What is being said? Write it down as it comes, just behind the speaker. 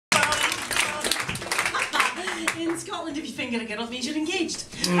Scotland, if you finger a girl, it means you're engaged.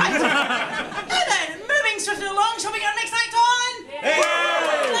 Right. Now then, moving swiftly along, shall we get our next act on? Hey!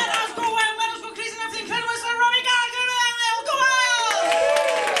 Let us go wild, let us go crazy, and everything incredible is Robbie Cooper, go wild!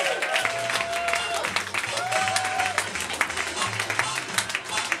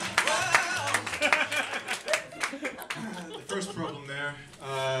 The first problem there,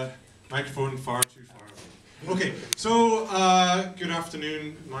 microphone far too far away. Okay, so good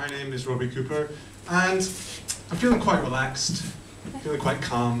afternoon. My name is Robbie Cooper, and I'm feeling quite relaxed, feeling quite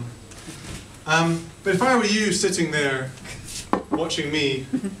calm. But if I were you sitting there watching me,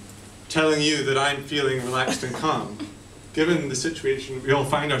 telling you that I'm feeling relaxed and calm, given the situation we all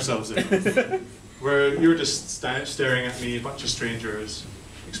find ourselves in, where you're just staring at me, a bunch of strangers,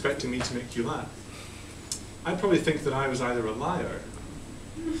 expecting me to make you laugh, I'd probably think that I was either a liar,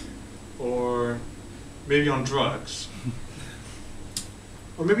 or maybe on drugs,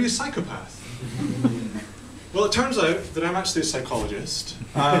 or maybe a psychopath. Well, it turns out that I'm actually a psychologist.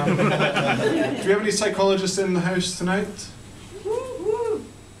 Do we have any psychologists in the house tonight?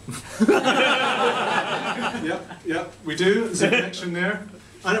 Yep, we do. There's a connection there.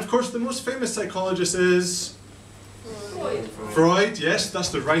 And of course, the most famous psychologist is Freud. Yes, that's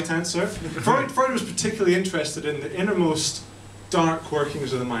the right answer. Freud was particularly interested in the innermost dark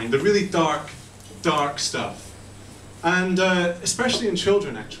workings of the mind, the really dark stuff. And especially in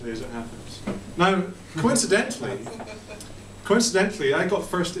children, actually, as it happens. Now, coincidentally, I got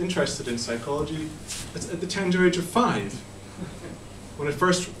first interested in psychology at the tender age of 5, when I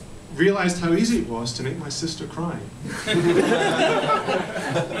first realized how easy it was to make my sister cry.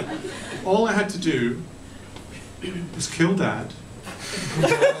 All I had to do was kill Dad,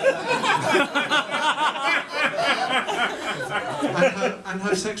 and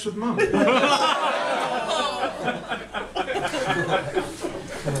have sex with Mum.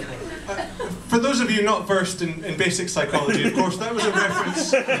 For those of you not versed in basic psychology, of course, that was a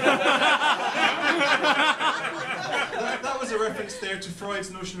reference. That was a reference there to Freud's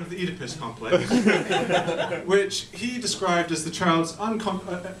notion of the Oedipus complex, which he described as the child's all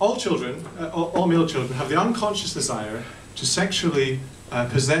male children have the unconscious desire to sexually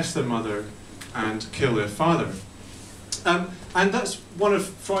possess their mother and kill their father. And that's one of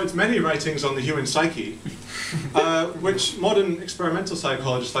Freud's many writings on the human psyche, which modern experimental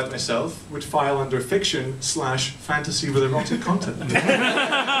psychologists like myself would file under fiction/fantasy with erotic content.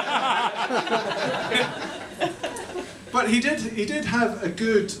 But he did have a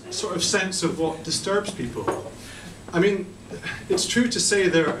good sort of sense of what disturbs people. I mean, it's true to say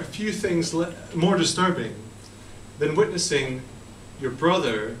there are a few things more disturbing than witnessing your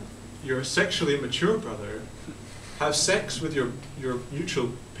brother, your sexually immature brother, have sex with your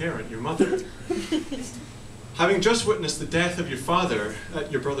mutual parent, your mother. Having just witnessed the death of your father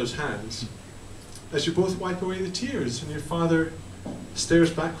at your brother's hands, as you both wipe away the tears and your father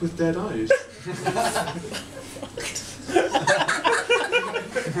stares back with dead eyes.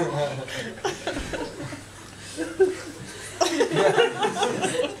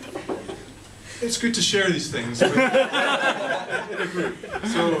 It's good to share these things in a group.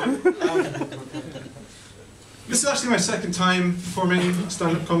 So, this is actually my second time performing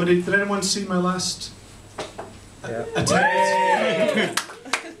stand-up comedy. Did anyone see my last attempt?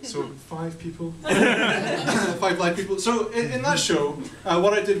 So 5 people, 5 live people. So in that show,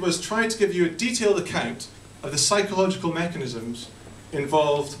 what I did was try to give you a detailed account of the psychological mechanisms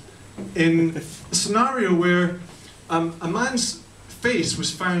involved in a scenario where a man's face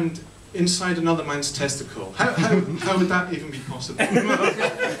was found inside another man's testicle. How would that even be possible?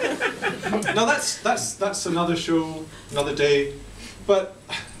 Now that's another show, another day. But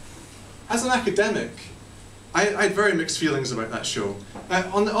as an academic, I had very mixed feelings about that show.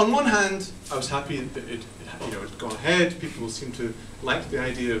 On one hand, I was happy that it had gone ahead. People seemed to like the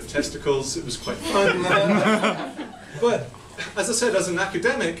idea of testicles. It was quite fun. But as I said, as an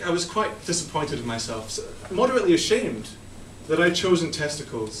academic, I was quite disappointed in myself, moderately ashamed that I'd chosen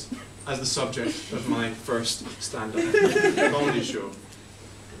testicles as the subject of my first stand-up comedy show.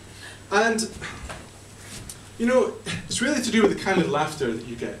 And, it's really to do with the kind of laughter that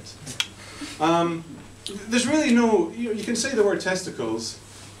you get. There's really no, you can say the word testicles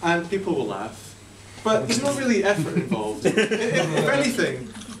and people will laugh, but there's no really effort involved. If anything,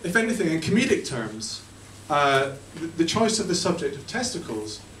 in comedic terms, the choice of the subject of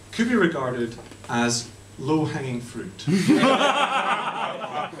testicles could be regarded as low-hanging fruit.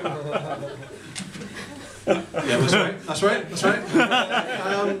 Yeah, that's right. As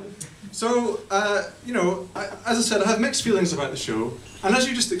I said, I have mixed feelings about the show, and as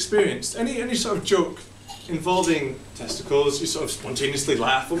you just experienced, any sort of joke involving testicles, you sort of spontaneously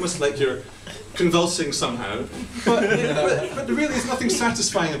laugh, almost like you're convulsing somehow. But there really is nothing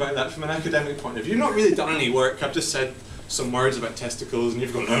satisfying about that from an academic point of view. You've not really done any work. I've just said some words about testicles, and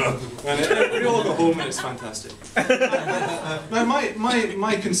you've gone, and we all go home, and it's fantastic. Now,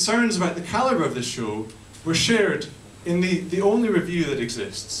 my concerns about the calibre of this show were shared in the only review that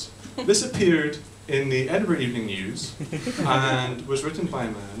exists. This appeared in the Edinburgh Evening News and was written by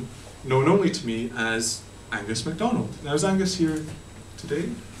a man known only to me as Angus MacDonald. Now, is Angus here today?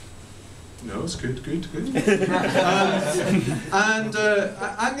 No, it's good.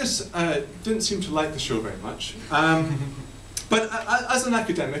 Angus didn't seem to like the show very much. But as an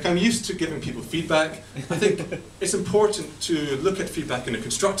academic, I'm used to giving people feedback. I think it's important to look at feedback in a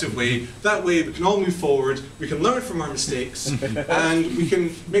constructive way. That way we can all move forward, we can learn from our mistakes, and we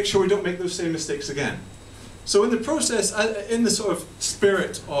can make sure we don't make those same mistakes again. So in the process, in the sort of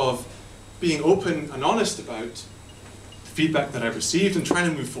spirit of being open and honest about feedback that I've received and trying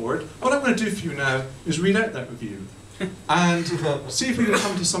to move forward, what I'm going to do for you now is read out that review and see if we can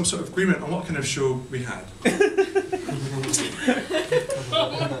come to some sort of agreement on what kind of show we had.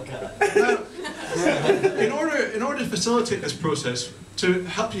 Now, in order to facilitate this process, to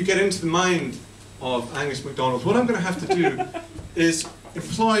help you get into the mind of Angus MacDonald, what I'm going to have to do is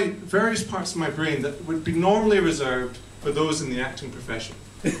employ various parts of my brain that would be normally reserved for those in the acting profession.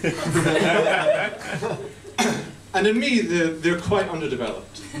 And in me, they're quite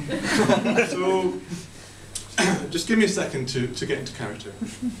underdeveloped. So, just give me a second to get into character.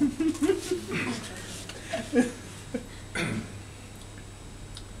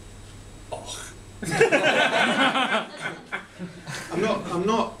 I'm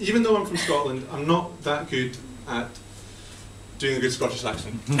not, even though I'm from Scotland, I'm not that good at doing a good Scottish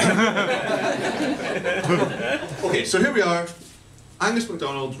accent. Okay, so here we are. Angus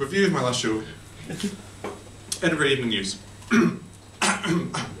MacDonald, review of my last show. Edinburgh Evening News.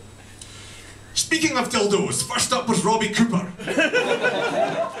 Speaking of dildos, first up was Robbie Cooper. Before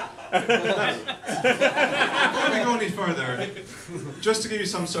we go any further, just to give you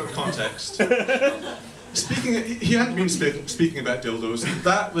some sort of context, he hadn't been speaking about dildos.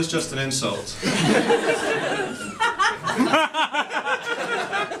 That was just an insult.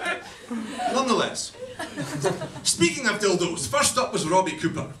 Nonetheless, speaking of dildos, first up was Robbie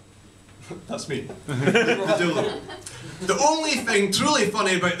Cooper. That's me. The dildo. The only thing truly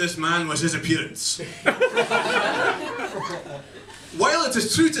funny about this man was his appearance. While it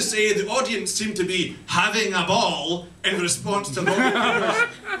is true to say the audience seemed to be having a ball in response to Robbie Cooper's...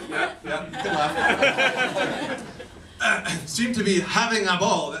 Yeah, you can laugh. Seemed to be having a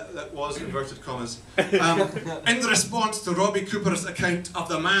ball, that was inverted commas, in response to Robbie Cooper's account of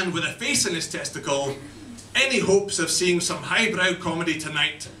the man with a face in his testicle, any hopes of seeing some highbrow comedy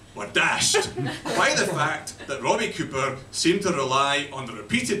tonight were dashed by the fact that Robbie Cooper seemed to rely on the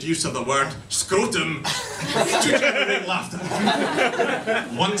repeated use of the word scrotum to generate laughter.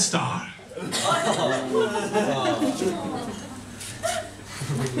 1 star.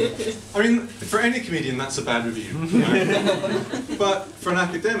 I mean, for any comedian that's a bad review, right? But for an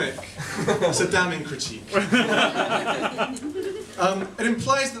academic, it's a damning critique. It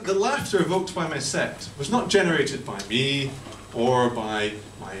implies that the laughter evoked by my set was not generated by me, or by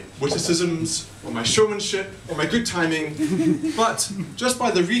my witticisms, or my showmanship, or my good timing, but just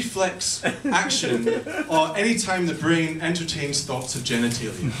by the reflex action or any time the brain entertains thoughts of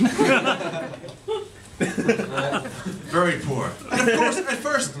genitalia. Very poor. And of course, at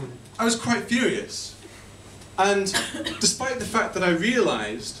first, I was quite furious. And despite the fact that I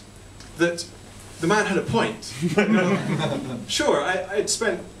realised that the man had a point, you know, sure, I'd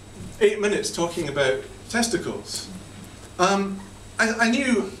spent 8 minutes talking about testicles. I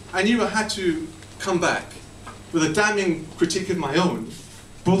knew I had to come back with a damning critique of my own,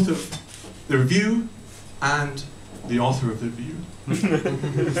 both of the review and the author of the review.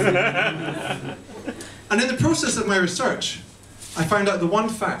 And in the process of my research, I found out the one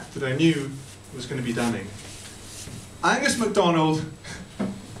fact that I knew was going to be damning. Angus MacDonald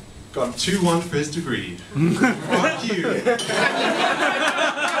got 2-1 for his degree. Fuck you.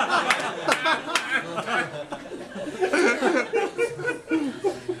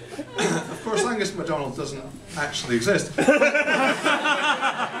 Of course, Angus MacDonald doesn't actually exist. But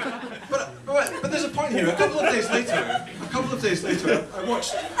there's a point here. A couple of days later, I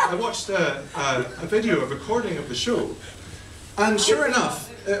watched a video, a recording of the show, and sure enough,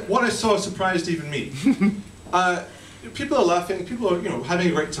 what I saw surprised even me. People are laughing, people are, having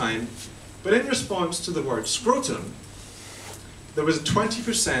a great time, but in response to the word scrotum, there was a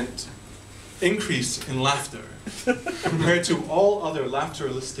 20% increase in laughter compared to all other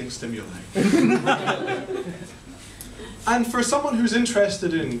laughter-eliciting stimuli. And for someone who's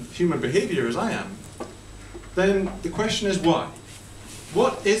interested in human behavior, as I am, then the question is why?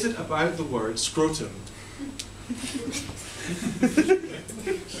 What is it about the word scrotum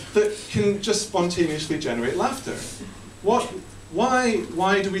that can just spontaneously generate laughter? Why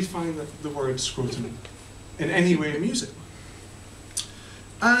do we find the word scrotum in any way amusing?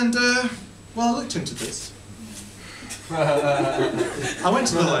 And, well, I looked into this. I went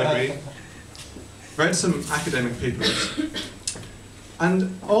to the library, read some academic papers,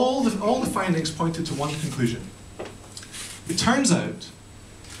 and all the findings pointed to one conclusion. It turns out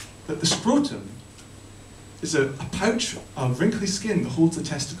that the scrotum is a pouch of wrinkly skin that holds the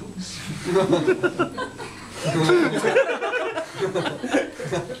testicles.